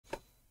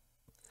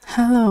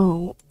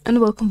Hello,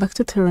 and welcome back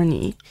to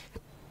Tyranny.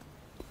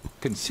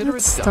 Consider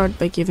Let's it start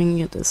by giving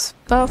you this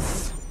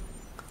buff.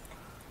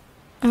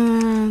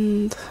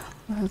 And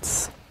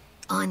let's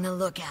On the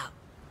lookout.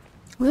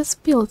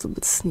 be a little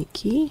bit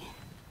sneaky.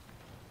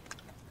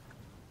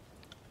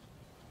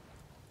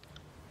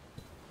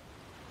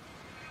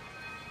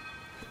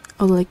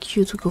 I'd like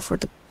you to go for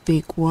the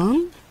big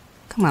one.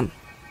 Come on.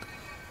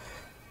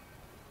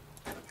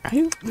 Are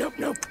you? Nope,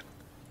 nope.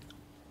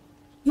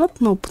 Not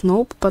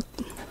nope, but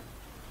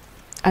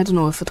I don't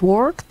know if it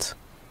worked.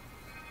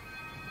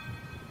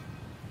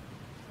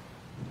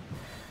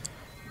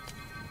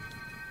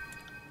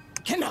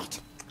 Cannot.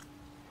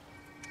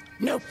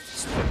 Nope.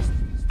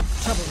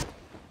 Trouble.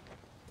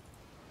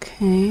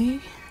 Okay.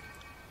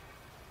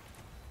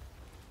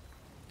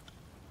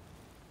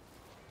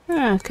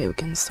 Okay, we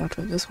can start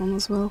with this one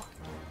as well.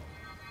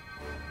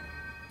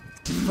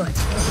 But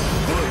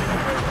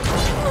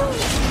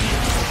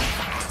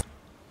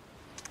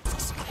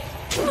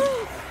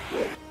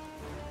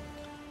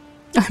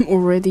I'm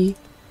already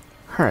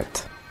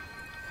hurt.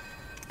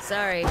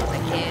 sorry, I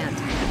can't.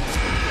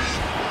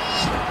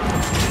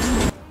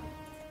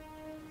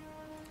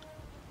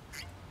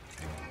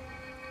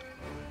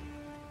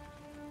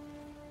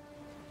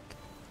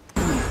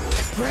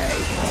 Pray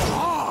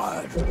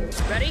hard.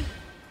 Ready?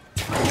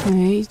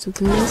 Okay, do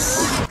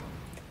this.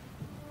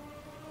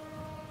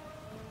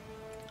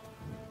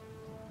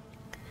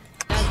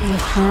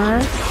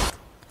 Hard.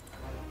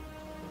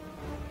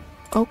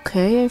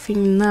 Okay, I think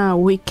now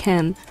we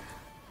can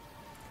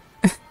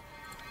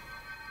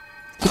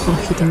keep on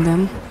hitting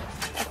them.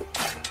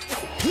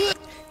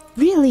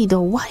 Really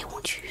though, why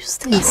won't you use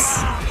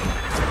this?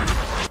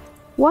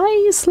 Why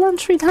is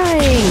Lantry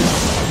dying?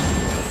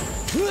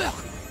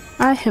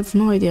 I have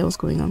no idea what's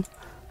going on.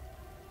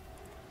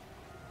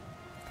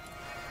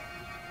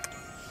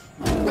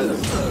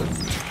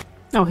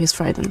 Oh, he's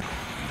frightened.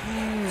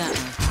 No.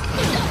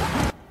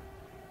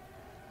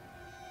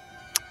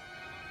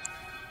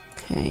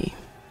 Okay.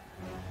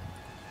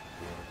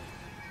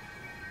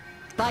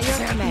 By your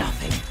command.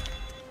 Nothing.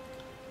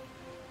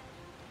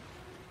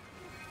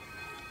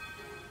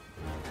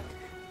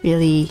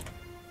 Really?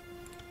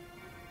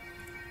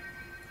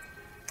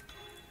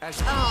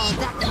 Oh,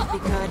 that could be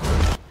good.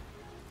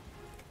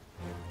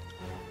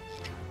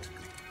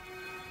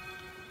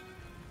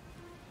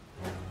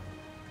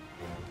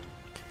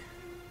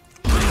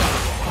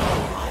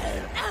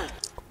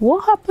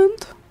 What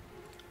happened?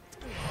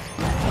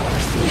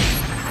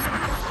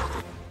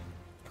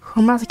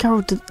 Chromatic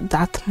arrow did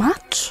that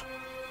much?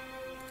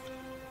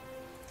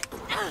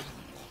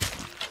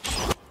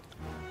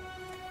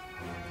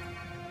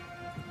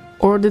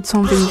 Or did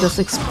something just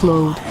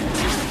explode?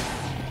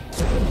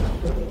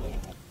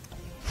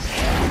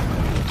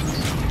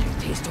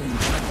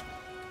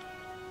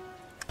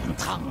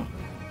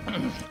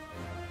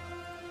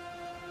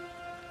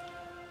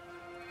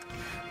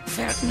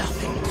 There's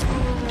nothing.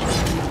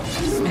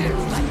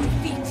 Smells like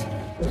defeat,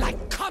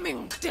 like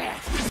coming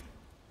death.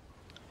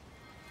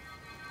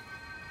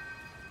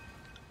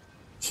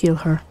 Heal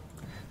her.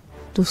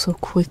 Do so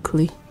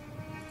quickly.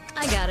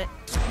 I got it.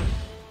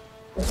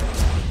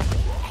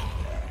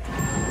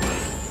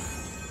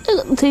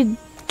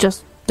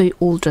 They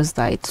all just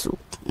died, so...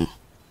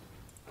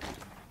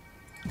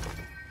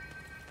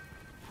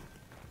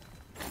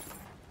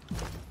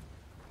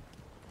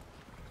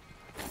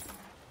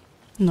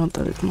 Not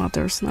that it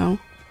matters now.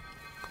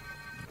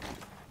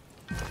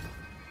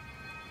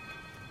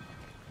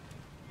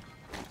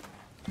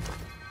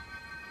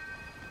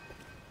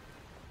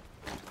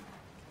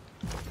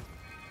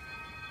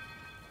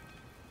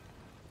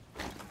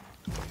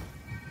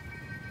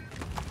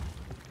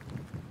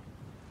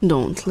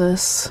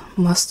 Dauntless,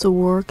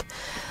 masterwork.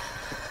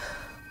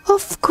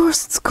 Of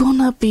course it's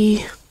gonna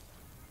be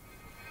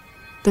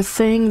the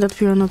thing that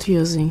we are not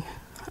using.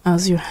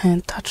 As your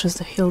hand touches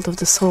the hilt of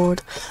the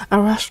sword, a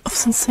rush of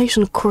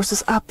sensation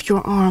courses up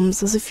your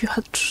arms as if you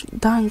had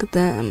dunked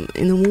them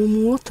in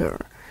warm water.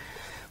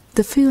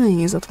 The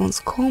feeling is at once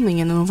calming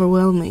and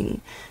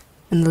overwhelming,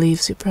 and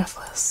leaves you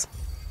breathless.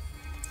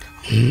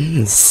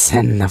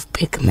 Sin of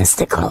big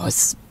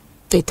mysticals,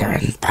 bitter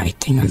and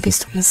biting on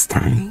bituminous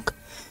tongue.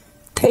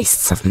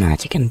 Tastes of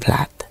magic and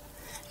blood,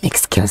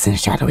 mixed skills and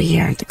shadowy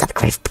yearn to cut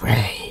crave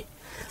prey,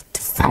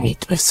 to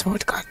fight with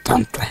sword god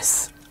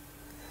Dauntless.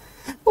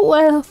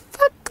 Well,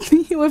 fuck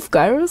me with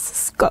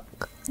Gyros'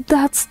 cock.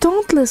 That's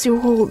Dauntless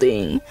you're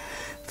holding.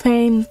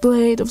 Famed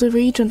blade of the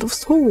Regent of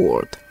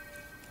Sword.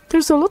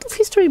 There's a lot of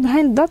history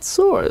behind that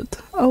sword,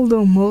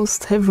 although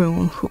most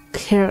everyone who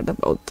cared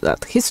about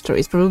that history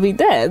is probably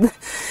dead.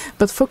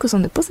 But focus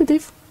on the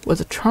positive, what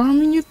a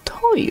charming new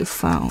toy you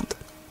found.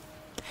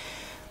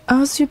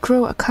 As you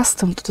grow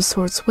accustomed to the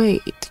sword's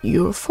weight,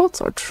 your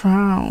thoughts are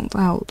drowned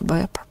out by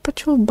a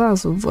perpetual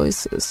buzz of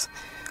voices,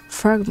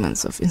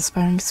 fragments of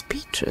inspiring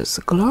speeches,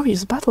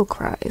 glorious battle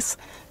cries,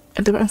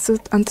 and the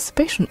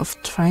anticipation of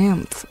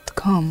triumph to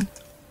come.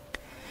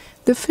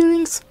 The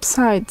feeling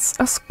subsides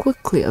as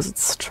quickly as it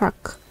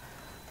struck,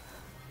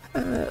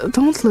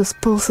 Dauntless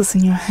pulses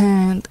in your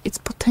hand, its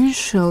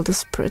potential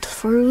desperate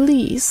for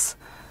release.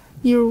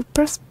 Your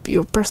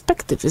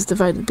perspective is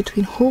divided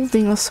between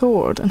holding a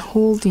sword and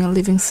holding a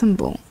living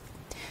symbol.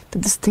 The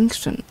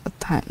distinction at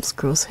times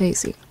grows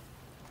hazy.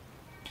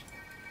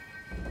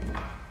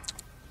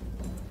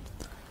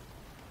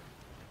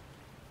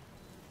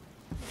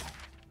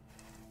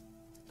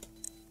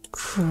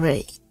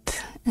 Great.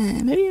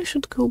 Maybe I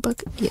should go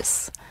back.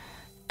 Yes.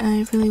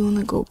 I really want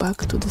to go back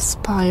to the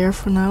spire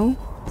for now.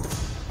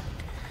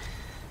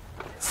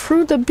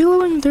 Through the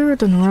billowing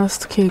dirt and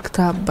rust kicked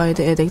up by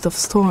the edict of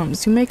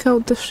storms, you make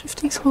out the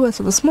shifting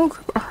silhouettes of a small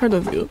group ahead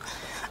of you.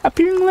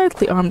 Appearing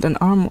lightly armed and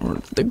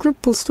armored, the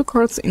group pulls 2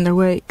 carts in their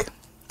wake.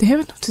 They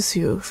haven't noticed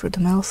you through the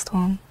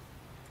maelstrom.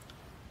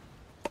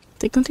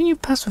 They continue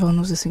past without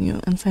noticing you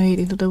and fade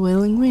into the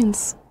wailing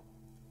winds.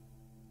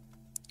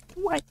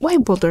 Why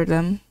bother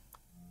them?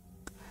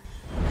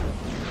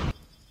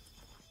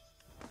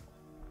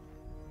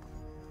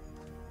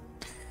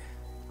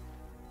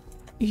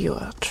 You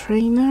are a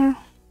trainer.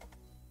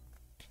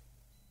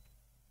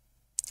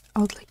 I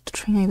would like to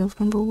train. I don't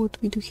remember what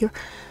we do here.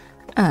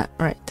 Ah,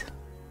 right.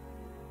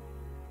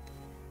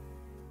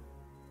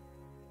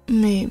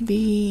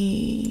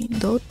 Maybe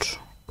dodge.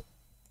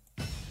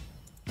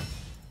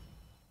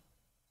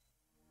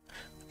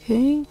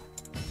 Okay.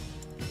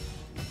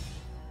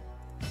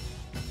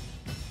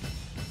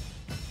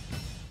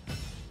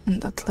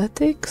 And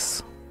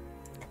athletics.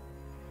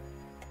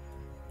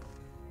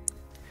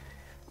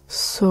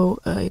 So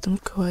I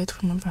don't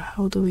quite remember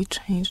how do we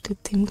change the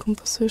team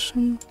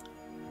composition.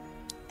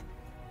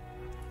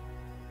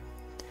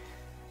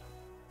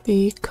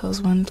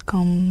 Because when it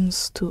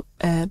comes to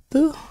ebb,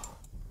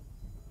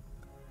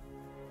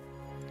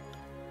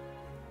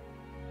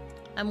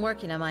 I'm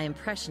working on my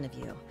impression of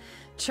you,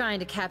 trying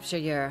to capture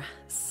your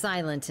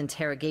silent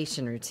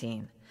interrogation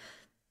routine.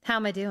 How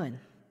am I doing?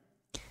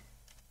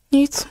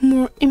 needs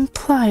more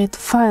implied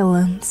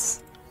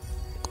violence.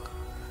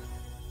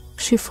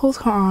 She folds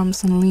her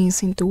arms and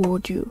leans in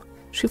toward you.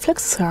 She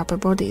flexes her upper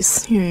body,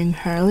 sneering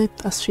her lip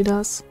as she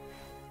does.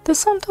 The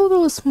sum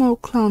total is more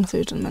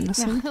clownfish than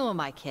menacing. Who am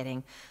I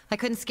kidding? I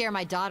couldn't scare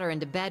my daughter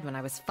into bed when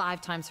I was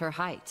 5 times her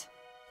height.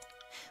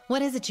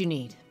 What is it you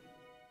need?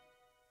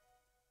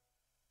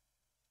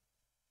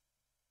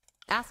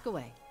 Ask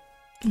away.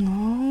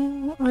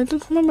 No, I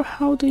don't remember.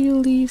 How do you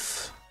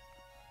leave?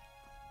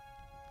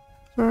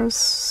 First,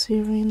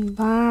 Syrian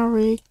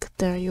barrack.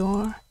 There you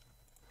are.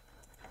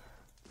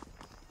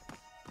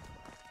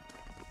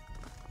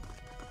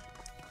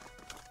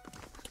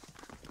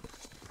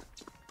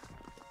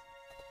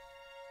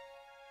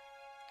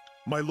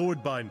 My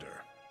Lord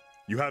Binder,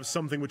 you have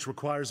something which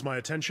requires my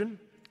attention?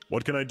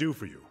 What can I do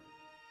for you?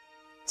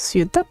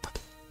 Suit up.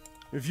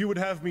 If you would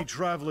have me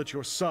travel at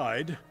your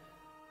side,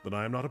 then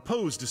I am not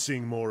opposed to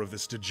seeing more of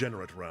this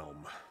degenerate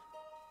realm.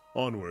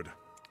 Onward.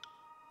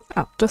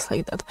 Oh, just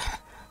like that.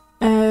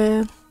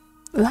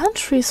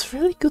 Lantry is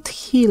really good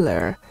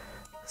healer,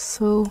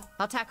 so...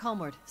 I'll tack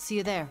homeward. See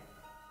you there.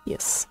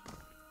 yes.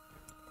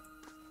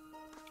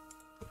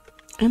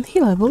 And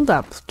he leveled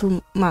up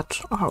to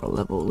match our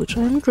level, which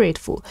I am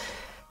grateful.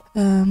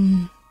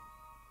 Let's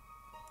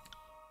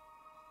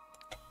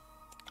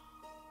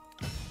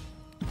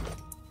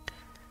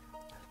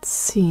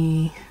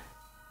see.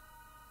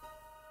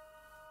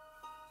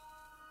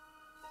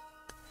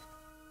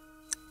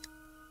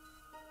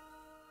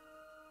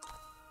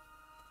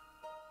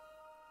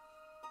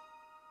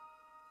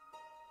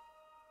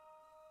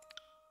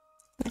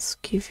 Let's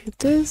give you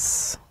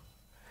this.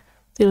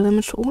 Deal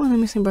damage to all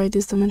enemies nearby.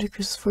 This damage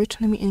increases for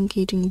each enemy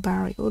engaging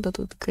barrier. Oh, that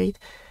would be great.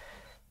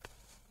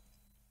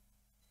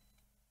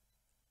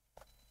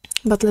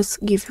 But let's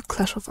give you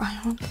Clash of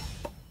Iron.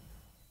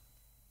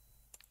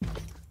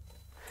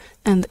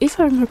 And if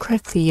I remember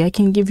correctly, I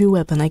can give you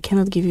weapon. I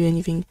cannot give you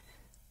anything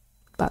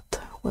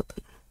but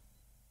weapon.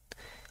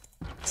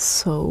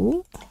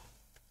 So,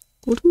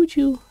 what would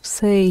you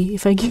say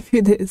if I give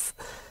you this?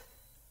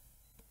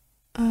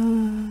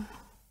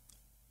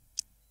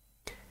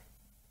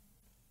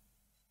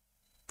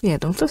 Yeah,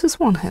 Dauntless is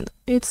one hand.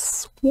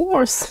 It's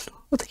worse than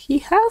what he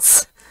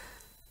has.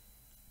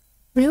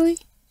 Really?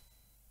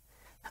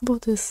 How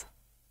about this?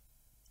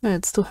 No,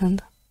 it's two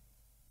hand.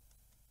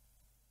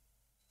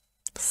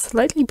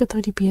 Slightly better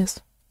DPS.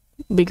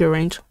 Bigger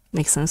range.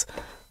 Makes sense.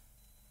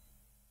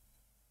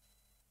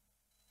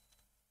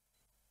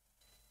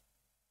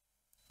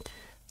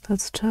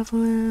 That's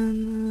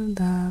Javelin.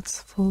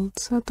 That's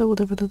Falsata,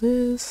 whatever that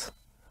is.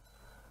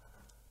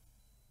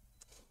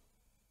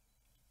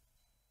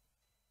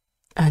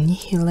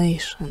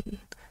 Annihilation.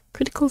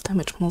 Critical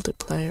damage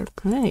multiplier.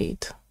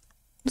 Great.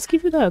 Let's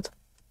give you that.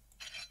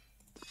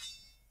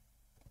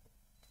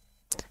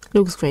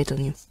 Looks great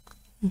on you.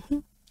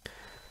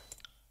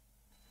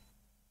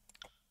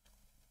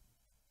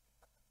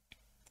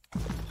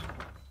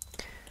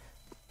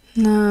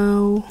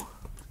 Now...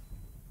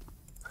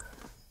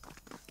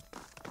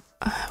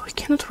 we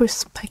cannot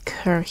respect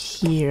her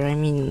here. I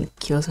mean,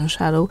 Kills and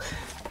Shadow.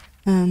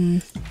 I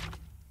don't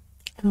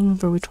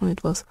remember which one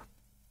it was.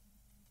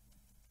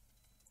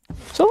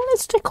 So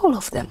let's check all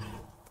of them.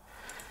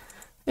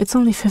 It's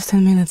only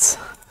 15 minutes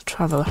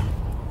travel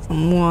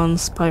from one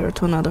spire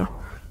to another.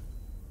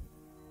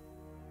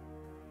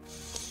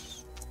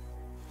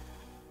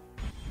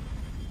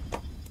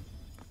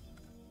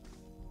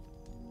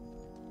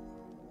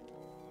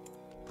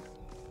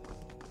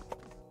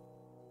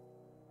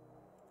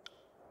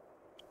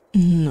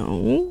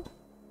 No.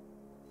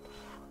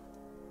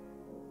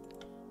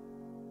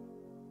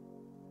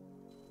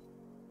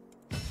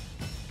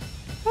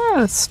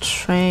 Let's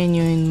train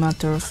you in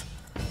matter of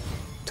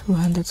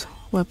two-handed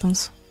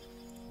weapons.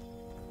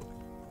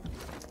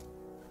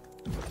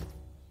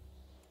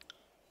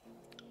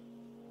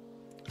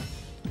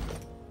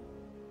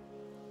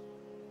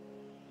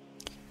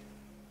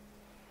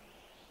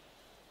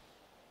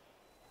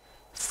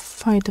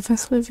 Fight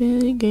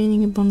defensively,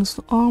 gaining a bonus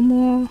to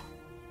armor.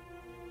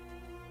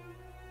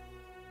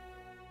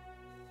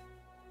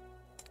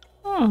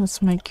 Oh,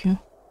 let's make you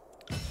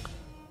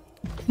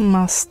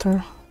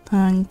master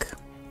tank.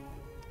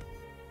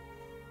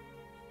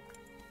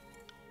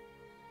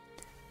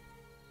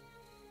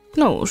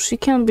 No, she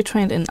can't be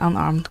trained in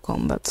unarmed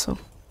combat, so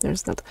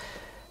there's that.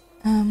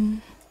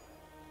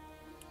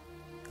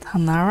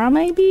 Tanara,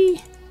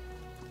 maybe?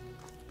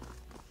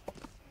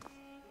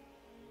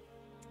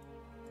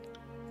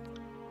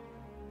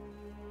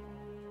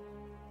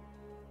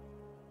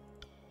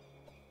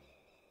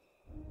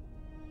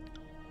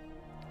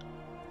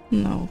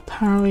 No,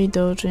 parry,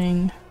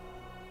 dodging.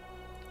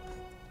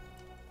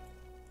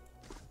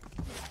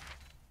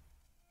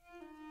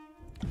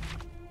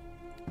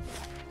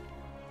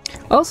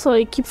 Also,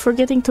 I keep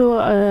forgetting to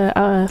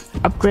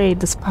upgrade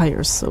the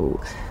Spires,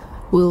 so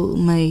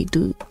may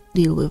deal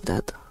with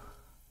that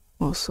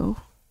also.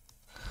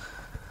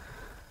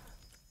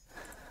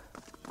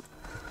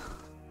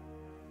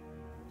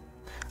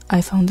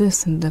 I found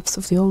this in the depths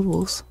of the old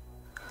walls.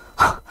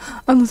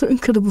 Another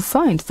incredible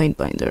find,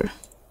 Faintbinder.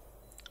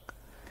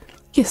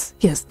 Yes,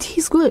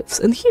 these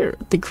glyphs, and here,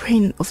 the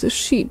grain of the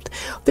sheet.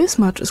 This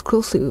matches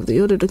closely with the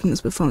other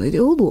documents we found in the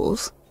old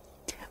walls.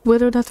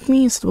 Whether that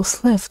means it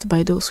was left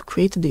by those who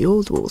created the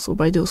old walls or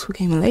by those who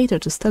came later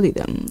to study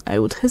them, I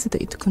would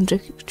hesitate to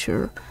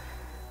conjecture.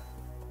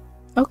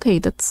 Okay,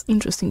 that's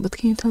interesting, but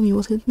can you tell me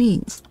what it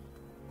means?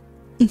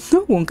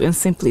 No one can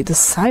simply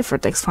decipher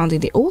text found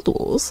in the old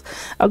walls.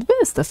 At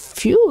best, a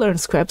few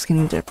learned scribes can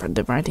interpret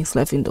the writings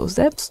left in those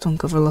depths to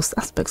uncover lost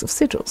aspects of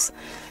sigils.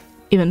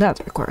 Even that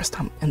requires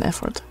time and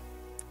effort.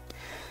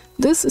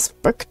 This is a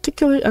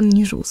particularly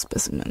unusual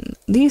specimen.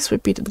 These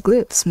repeated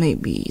glyphs may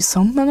be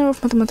some manner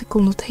of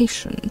mathematical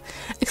notation,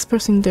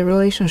 expressing the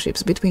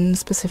relationships between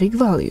specific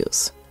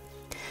values.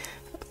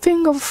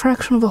 Think of a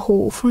fraction of a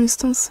whole, for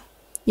instance,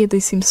 yet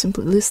they seem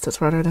simply listed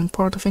rather than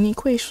part of any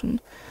equation,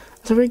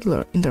 at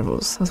regular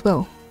intervals as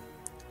well.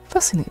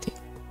 Fascinating.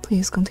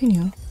 Please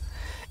continue.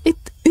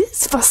 It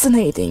is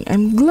fascinating.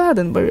 I'm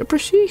gladdened by your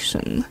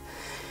appreciation.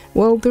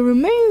 Well, there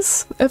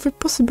remains every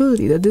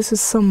possibility that this is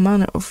some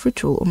manner of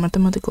ritual or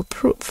mathematical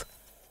proof.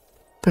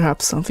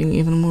 Perhaps something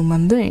even more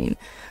mundane,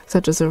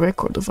 such as a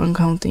record of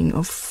uncounting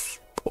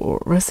or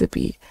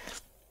recipe.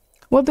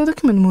 What the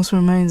document most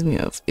reminds me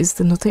of is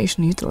the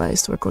notation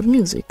utilized to record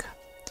music.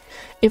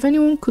 If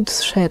anyone could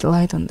shed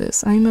light on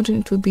this, I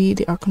imagine it would be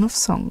the Archon of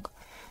Song.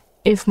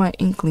 If my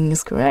inkling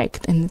is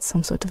correct and it's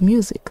some sort of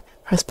music,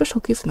 her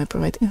special gift may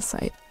provide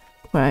insight.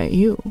 Were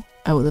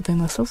I would avail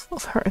myself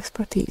of her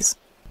expertise.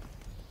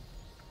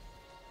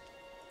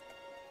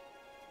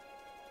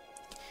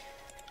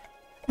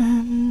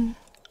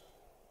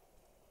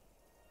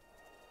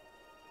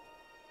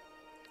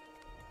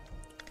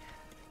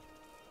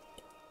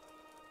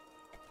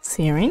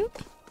 Sirin?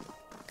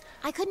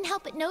 I couldn't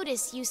help but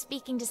notice you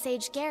speaking to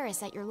Sage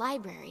Garrus at your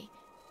library.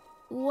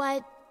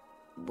 What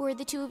were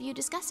the two of you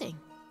discussing?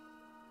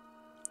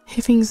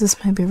 He thinks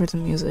this may be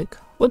written music.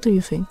 What do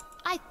you think?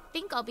 I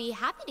think I'll be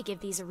happy to give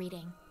these a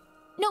reading.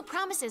 No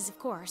promises, of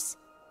course.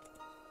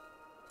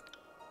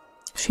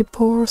 She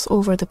pores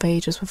over the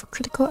pages with a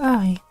critical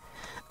eye,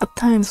 at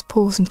times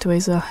pausing to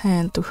raise a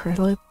hand to her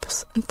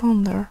lips and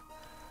ponder.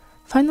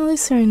 Finally,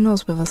 Sirin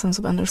nods with a sense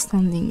of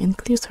understanding and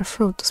clears her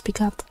throat to speak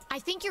up. I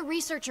think your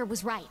researcher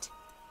was right.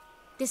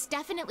 This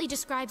definitely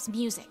describes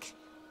music.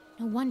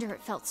 No wonder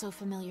it felt so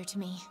familiar to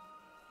me.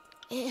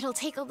 It'll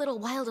take a little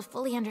while to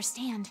fully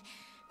understand.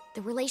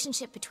 The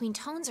relationship between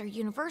tones are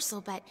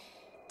universal, but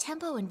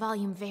tempo and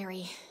volume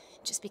vary.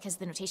 Just because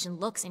the notation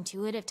looks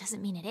intuitive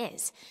doesn't mean it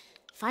is.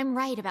 If I'm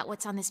right about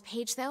what's on this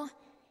page, though,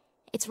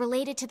 it's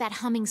related to that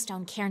humming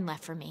stone Cairn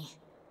left for me.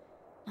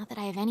 Not that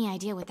I have any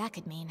idea what that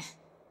could mean.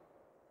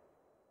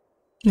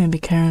 Maybe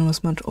Cairn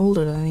was much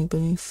older than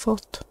anybody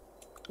thought.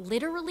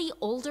 Literally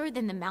older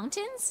than the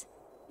mountains?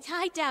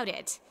 I doubt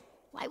it.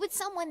 Why would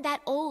someone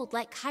that old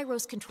let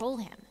Kairos control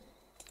him?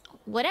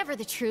 Whatever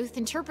the truth,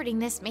 interpreting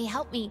this may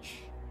help me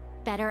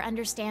better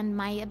understand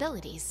my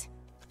abilities.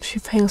 She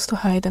fails to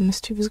hide a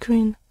mischievous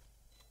grin.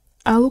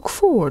 I look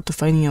forward to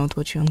finding out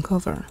what you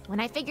uncover. When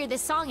I figure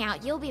this song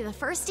out, you'll be the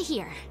first to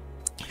hear.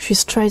 She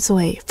strides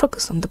away,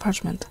 focused on the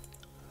parchment.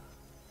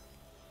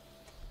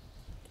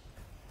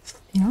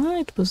 Yeah,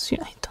 it was...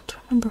 I don't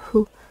remember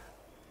who.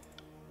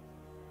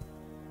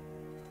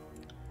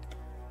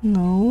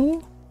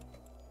 No.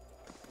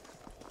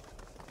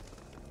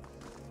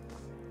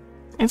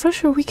 I'm for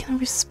sure we can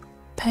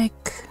respec.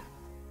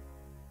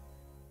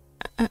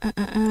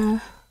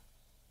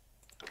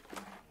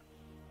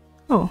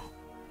 Oh,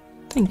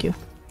 thank you.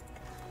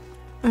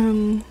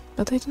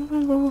 But I don't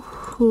remember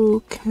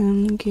who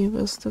can give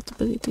us that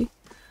ability,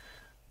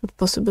 that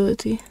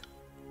possibility.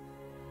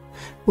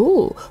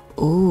 Ooh,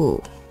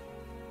 ooh.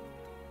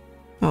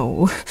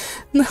 Oh,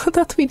 now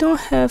that we don't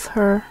have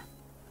her.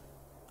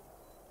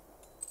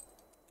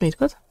 Wait,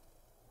 what?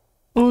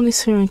 Only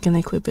Siren can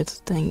equip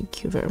it.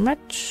 Thank you very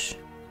much.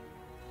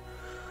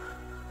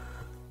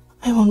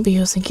 I won't be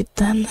using it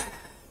then.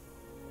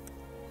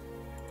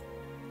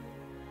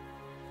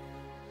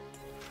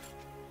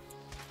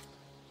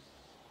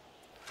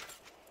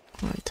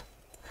 Right.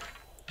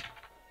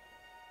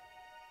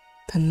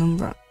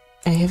 Penumbra.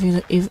 I have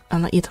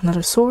yet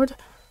another sword?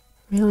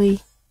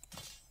 Really?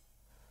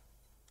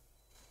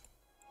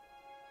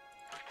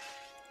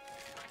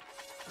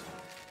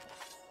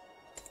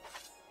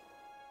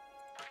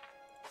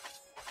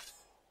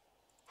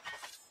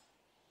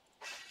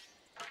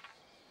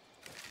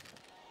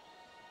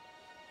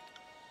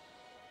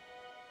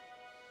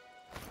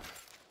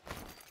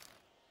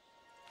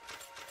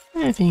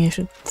 I think I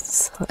should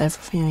sell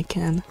everything I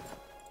can.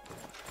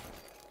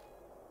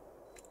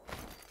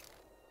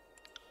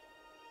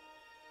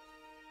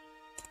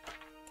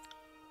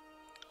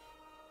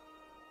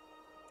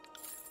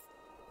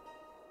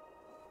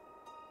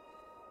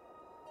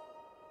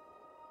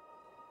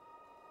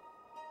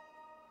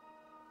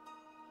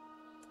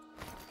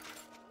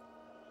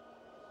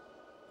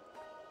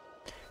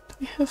 Do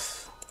we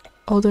have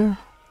other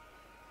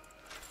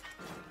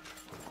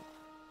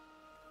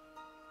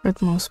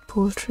Redmost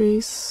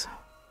poultries?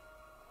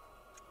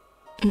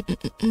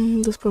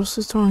 This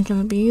process store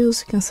cannot be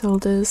used. You can sell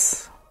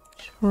this.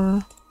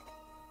 Sure.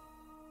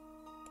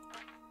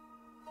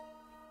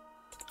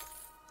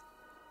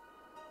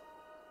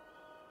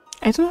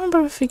 I don't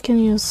remember if we can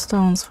use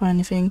stones for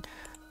anything.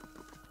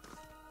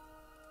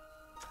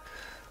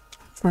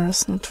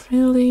 First, not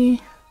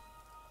really.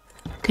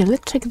 Okay,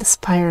 let's check the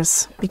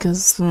spires,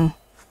 because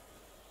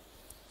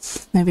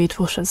maybe it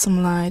will shed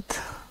some light.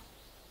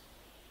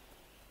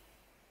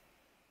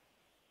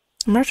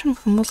 Merchant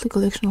with a motley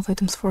collection of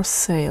items for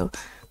sale.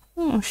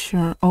 Oh,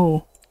 sure.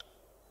 Oh.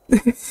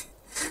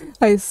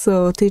 I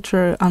saw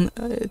teacher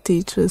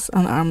teaches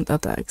unarmed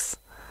attacks.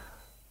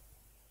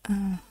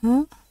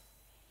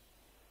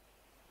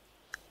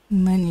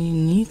 Many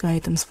unique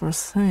items for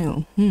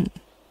sale.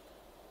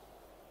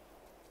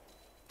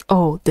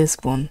 Oh, this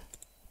one.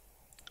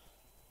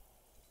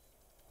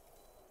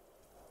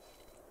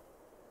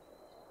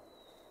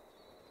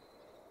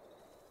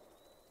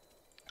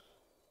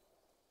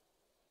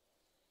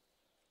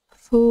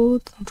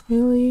 Food, not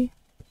really.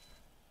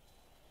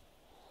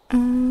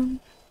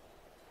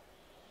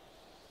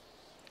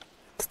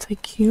 Let's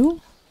take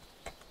you.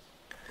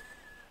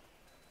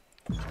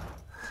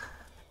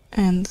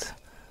 And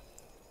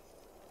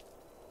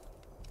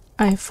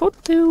I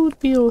thought they would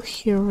be all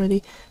here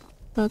already,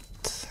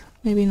 but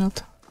maybe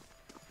not.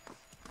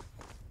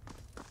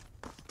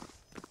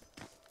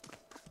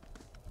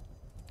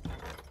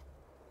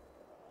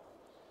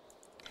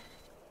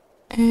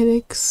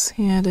 Edicts,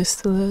 yeah,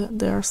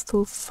 there are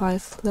still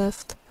 5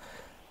 left.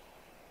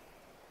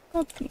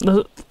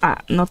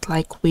 Not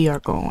like we are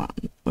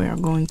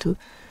going to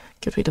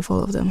get rid of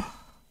all of them.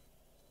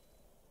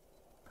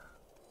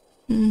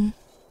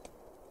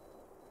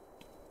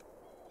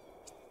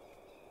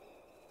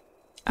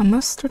 A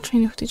master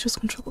trainer who teaches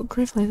control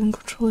grave light and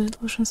control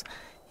illusions.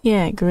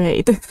 Yeah,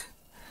 great.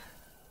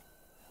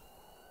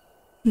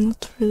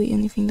 Not really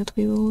anything that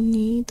we will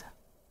need.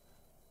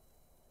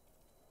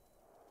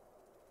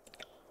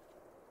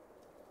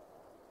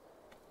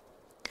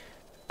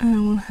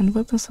 One-hand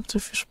weapons,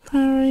 subterfuge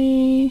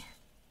parry.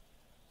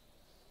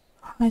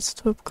 Heights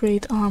to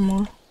upgrade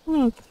armor.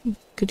 Oh,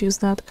 could use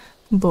that.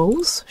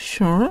 Bows,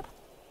 sure.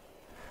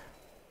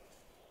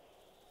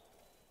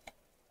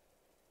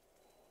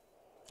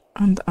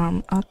 And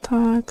arm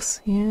attacks,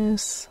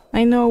 yes.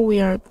 I know we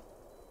are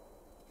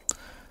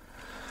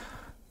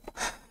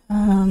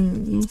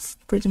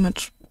pretty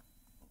much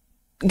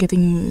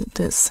getting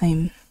the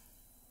same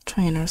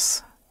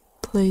trainers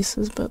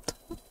places, but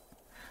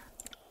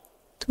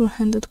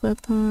two-handed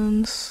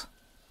weapons,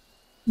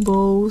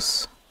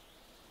 bows.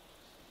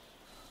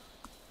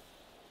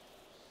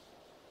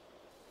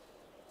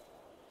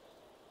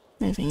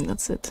 I think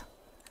that's it.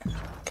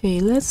 Okay,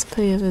 let's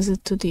pay a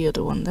visit to the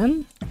other one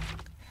then.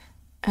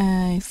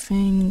 I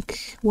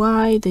think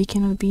why they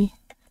cannot be.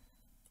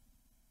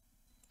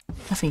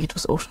 I think it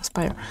was Ocean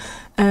Spire.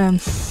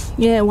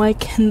 Yeah, why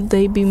can't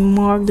they be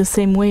marked the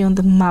same way on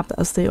the map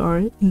as they are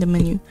in the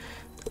menu?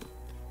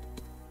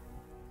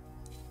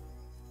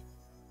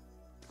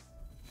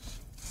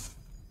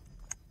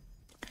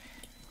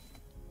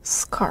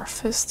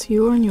 Scarfist,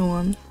 you're a new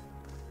one.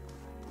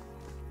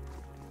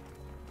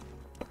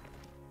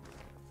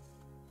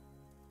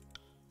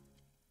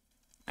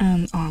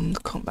 An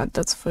armed But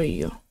that's for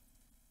you.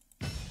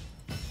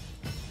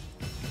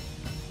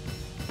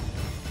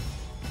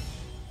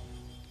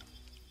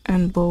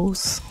 And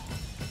bows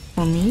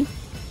for me.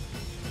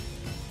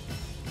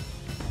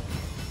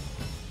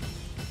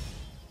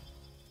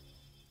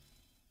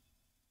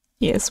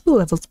 Yes, we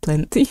leveled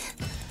plenty.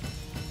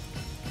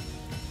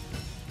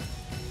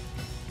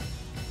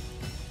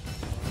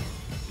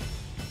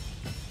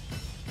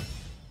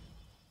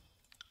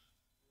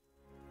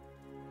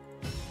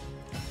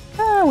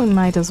 We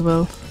might as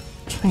well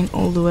train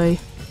all the way.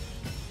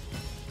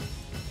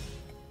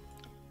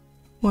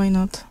 Why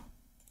not?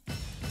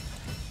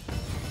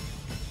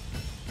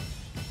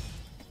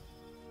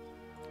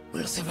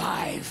 We'll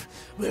survive.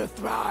 We'll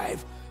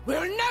thrive.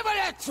 We'll never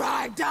let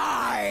tribe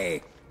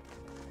die!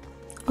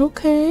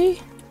 Okay.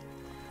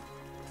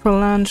 For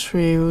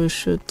Lantry, we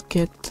should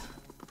get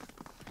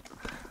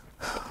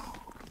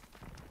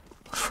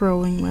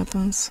throwing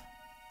weapons.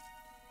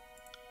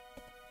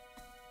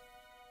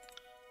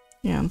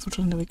 Yeah,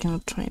 unfortunately we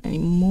cannot train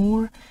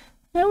anymore.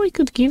 Yeah, we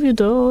could give you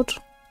dodge.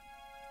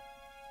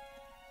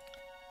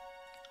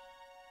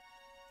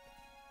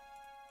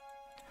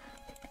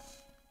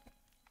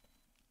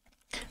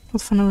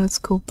 But for now, let's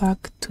go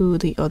back to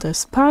the other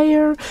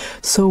spire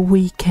so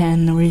we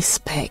can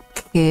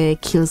respect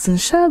kills in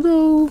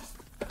shadow.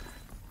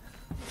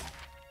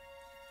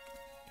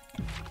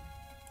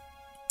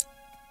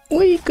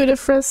 We could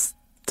have rest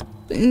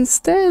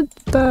instead,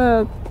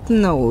 but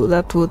no,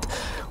 that would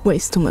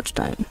waste too much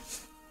time.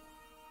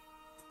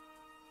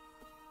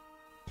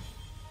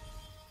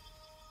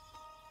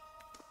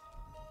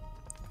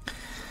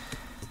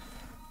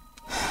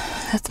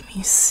 Let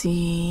me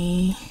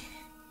see.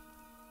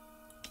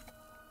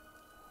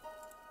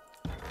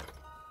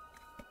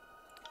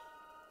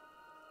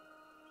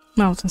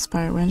 Mountain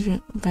Spire,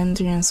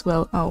 Vengeance,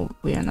 well, oh,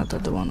 we are not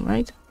at the one,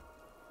 right?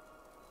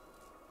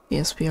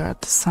 Yes, we are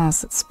at the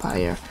Sunset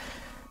Spire.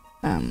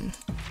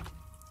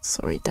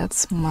 Sorry,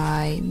 that's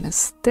my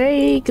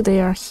mistake.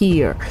 They are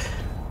here.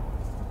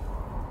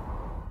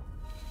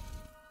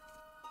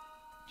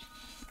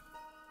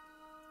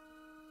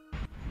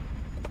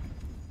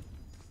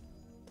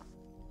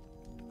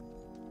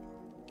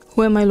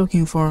 Who am I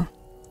looking for?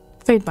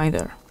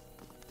 Fatebinder.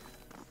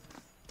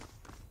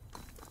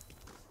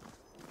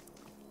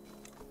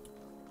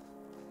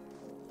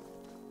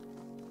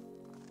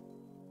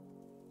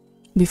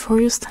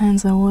 Before you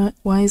stands a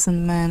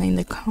wizened man in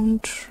the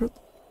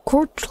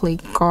courtly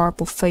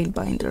garb of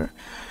Fatebinder.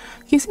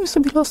 He seems to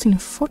be lost in a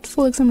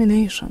thoughtful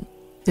examination,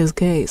 his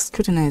gaze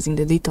scrutinizing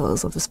the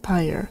details of the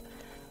spire.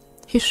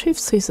 He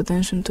shifts his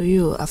attention to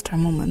you after a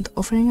moment,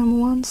 offering him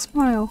one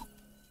smile.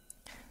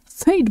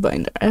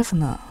 Fatebinder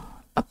Evna,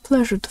 a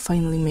pleasure to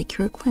finally make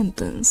your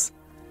acquaintance.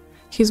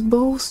 His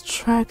bow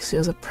strikes you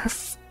as a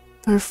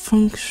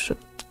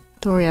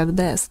perfunctory at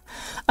best.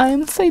 I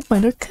am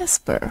Fatebinder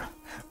Casper.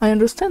 I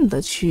understand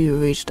that you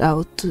reached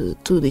out to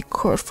the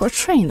court for a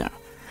trainer.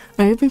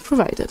 I have been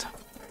provided.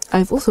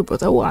 I've also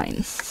brought a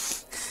wine.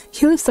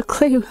 He lifts a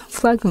clay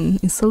flagon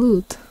in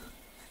salute.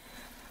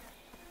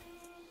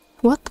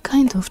 What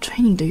kind of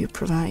training do you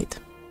provide?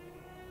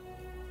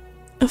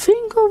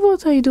 Think of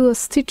what I do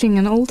as teaching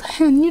an old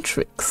hen new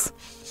tricks.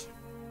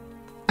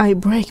 I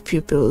break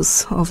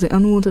pupils of the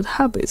unwanted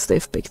habits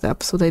they've picked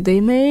up so that they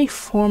may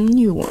form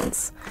new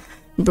ones.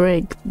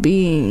 Break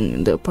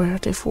being the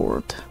operative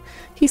word.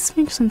 He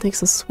smirks and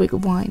takes a swig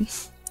of wine.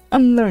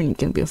 Unlearning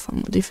can be far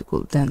more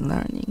difficult than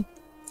learning.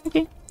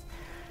 Okay.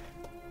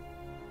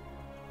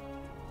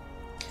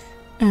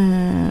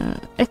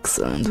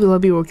 Excellent. Will I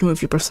be working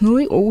with you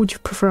personally, or would you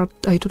prefer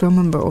I to a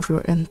member of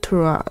your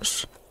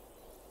entourage?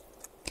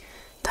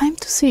 Time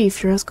to see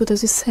if you're as good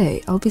as you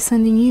say. I'll be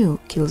sending you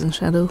kills in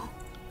shadow.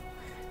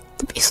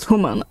 The beast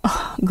woman.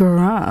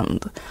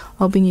 Grand.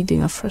 I'll be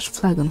needing a fresh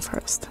flagon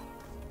first.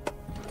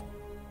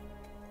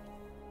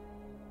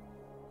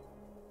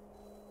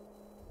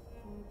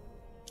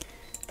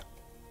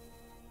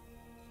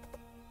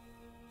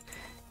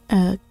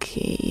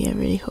 Okay, I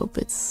really hope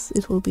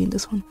it will be in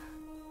this one.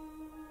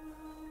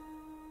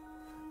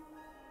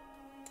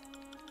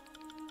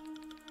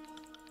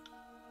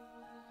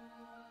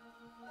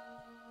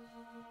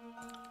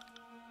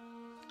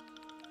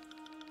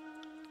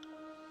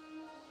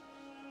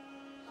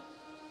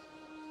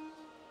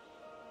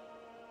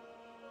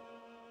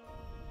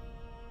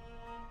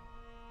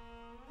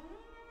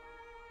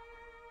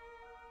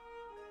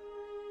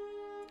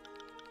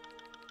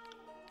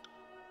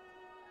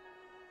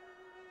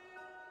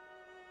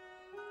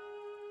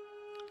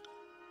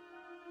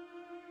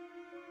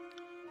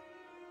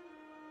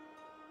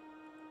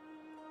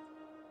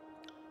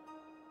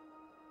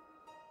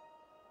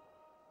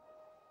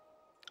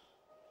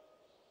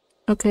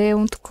 Okay, I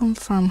want to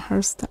confirm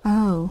her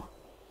oh.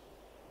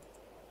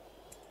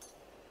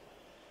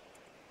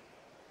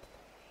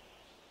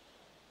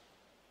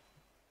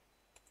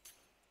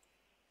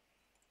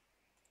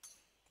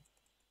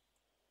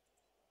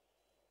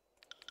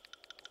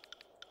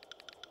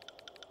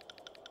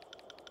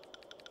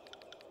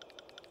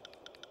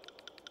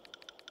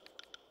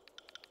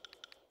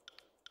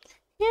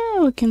 Yeah,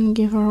 Yeah, we can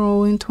give her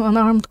all into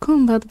unarmed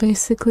combat,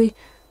 basically.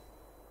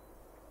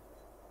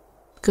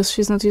 Because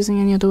she's not using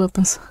any other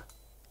weapons.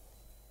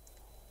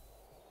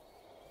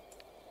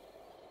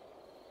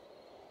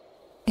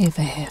 If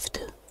I have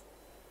to.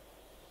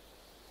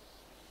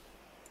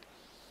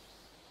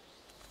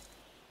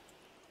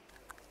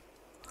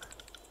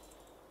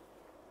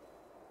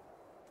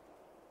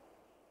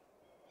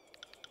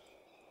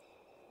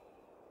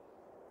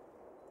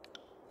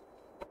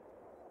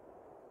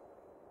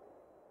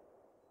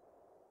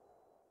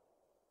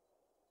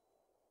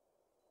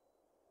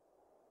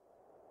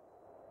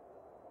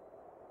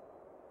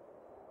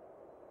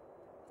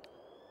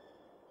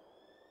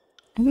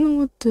 I don't know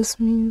what this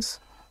means.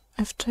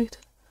 I've checked it.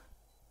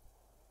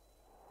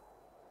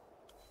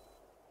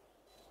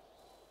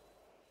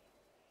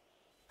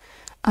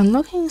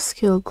 Unlocking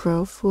skill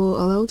growth will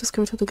allow this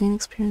character to gain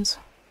experience.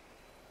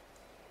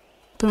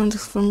 Prevent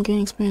from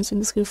gaining experience in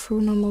the skill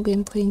through normal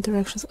gameplay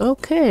interactions.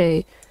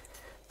 Okay!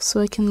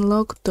 So I can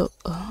lock the...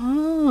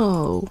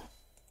 Oh!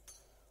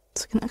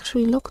 So I can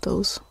actually lock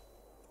those.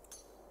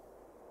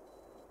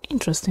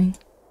 Interesting.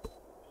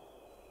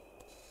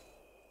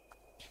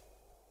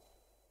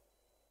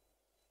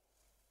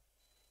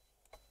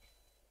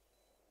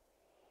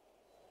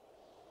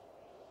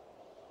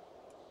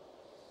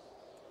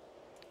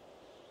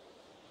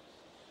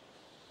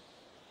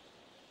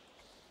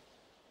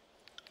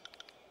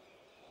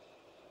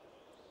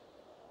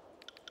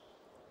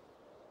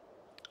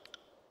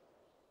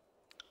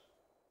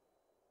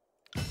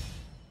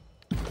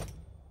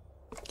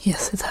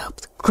 Yes, it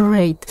helped.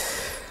 Great.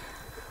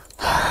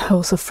 I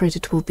was afraid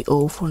it will be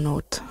all for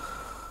naught.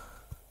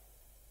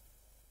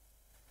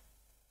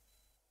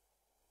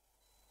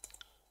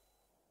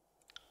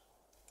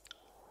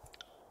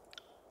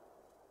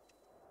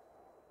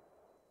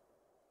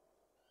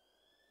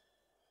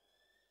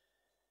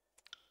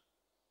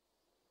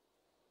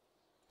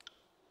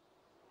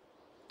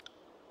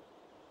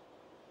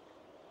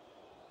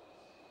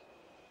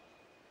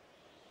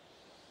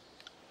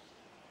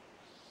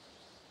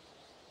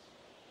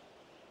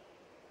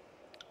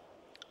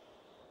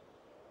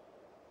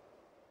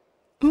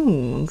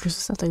 Ooh,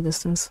 increases attack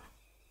distance.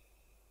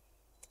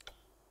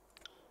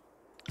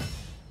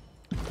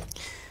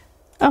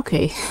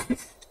 Okay,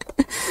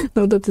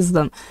 now that is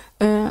done.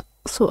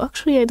 So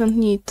actually I don't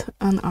need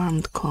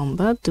unarmed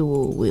combat,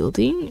 dual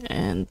wielding,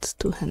 and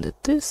two-handed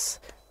this.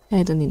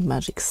 I don't need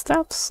magic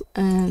staffs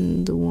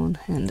and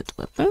one-handed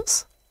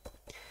weapons.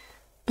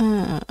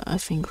 I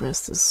think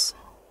rest is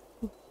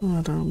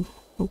rather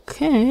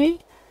okay.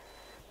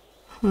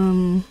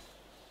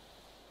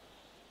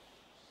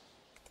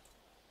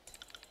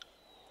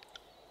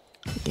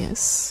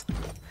 Yes.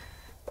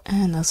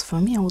 And as for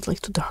me, I would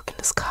like to darken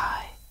the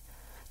sky.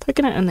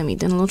 Target an enemy,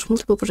 then launch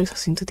multiple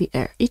projectiles into the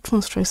air. Each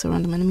one strikes a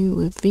random enemy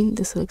within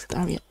the selected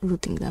area,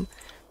 rooting them.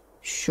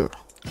 Sure.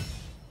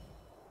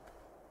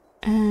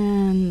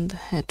 And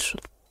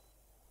headshot,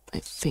 I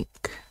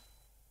think.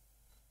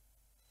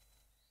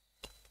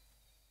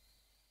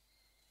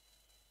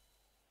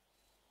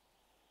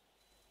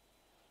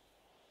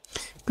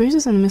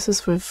 Grazes and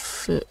misses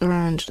with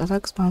ranged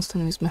attacks, bounce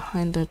enemies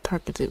behind their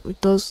target.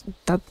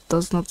 That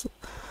does not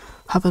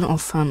happen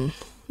often.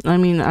 I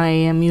mean, I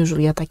am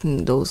usually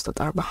attacking those that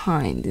are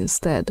behind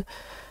instead.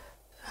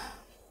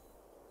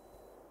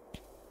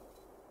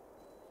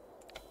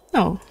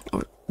 Oh,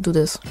 or do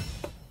this.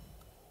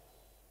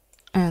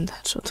 And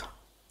headshot.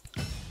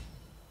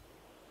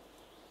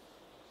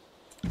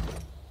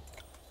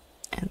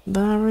 And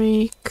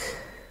barrack.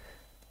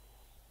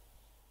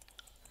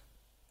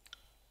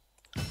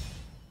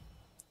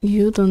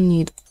 You don't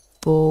need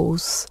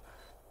bows.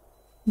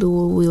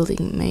 Dual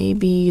wielding,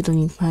 maybe. You don't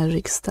need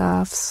magic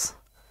staffs.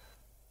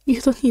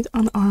 You don't need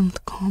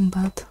unarmed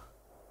combat.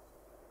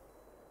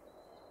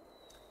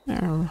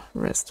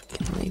 Rest we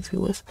can leave you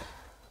with.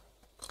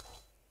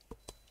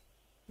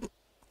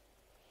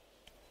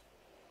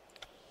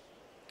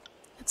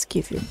 Let's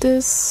give you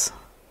this.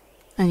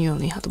 And you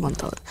only had one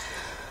talent.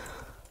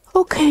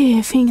 Okay,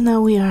 I think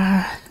now we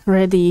are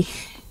ready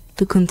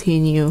to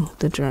continue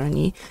the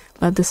journey.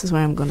 But this is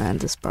where I'm gonna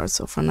end this part.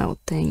 So for now,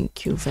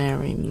 thank you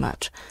very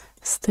much.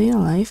 Stay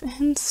alive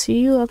and see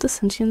you at the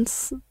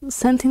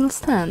Sentinel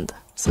stand.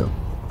 So,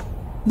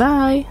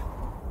 bye!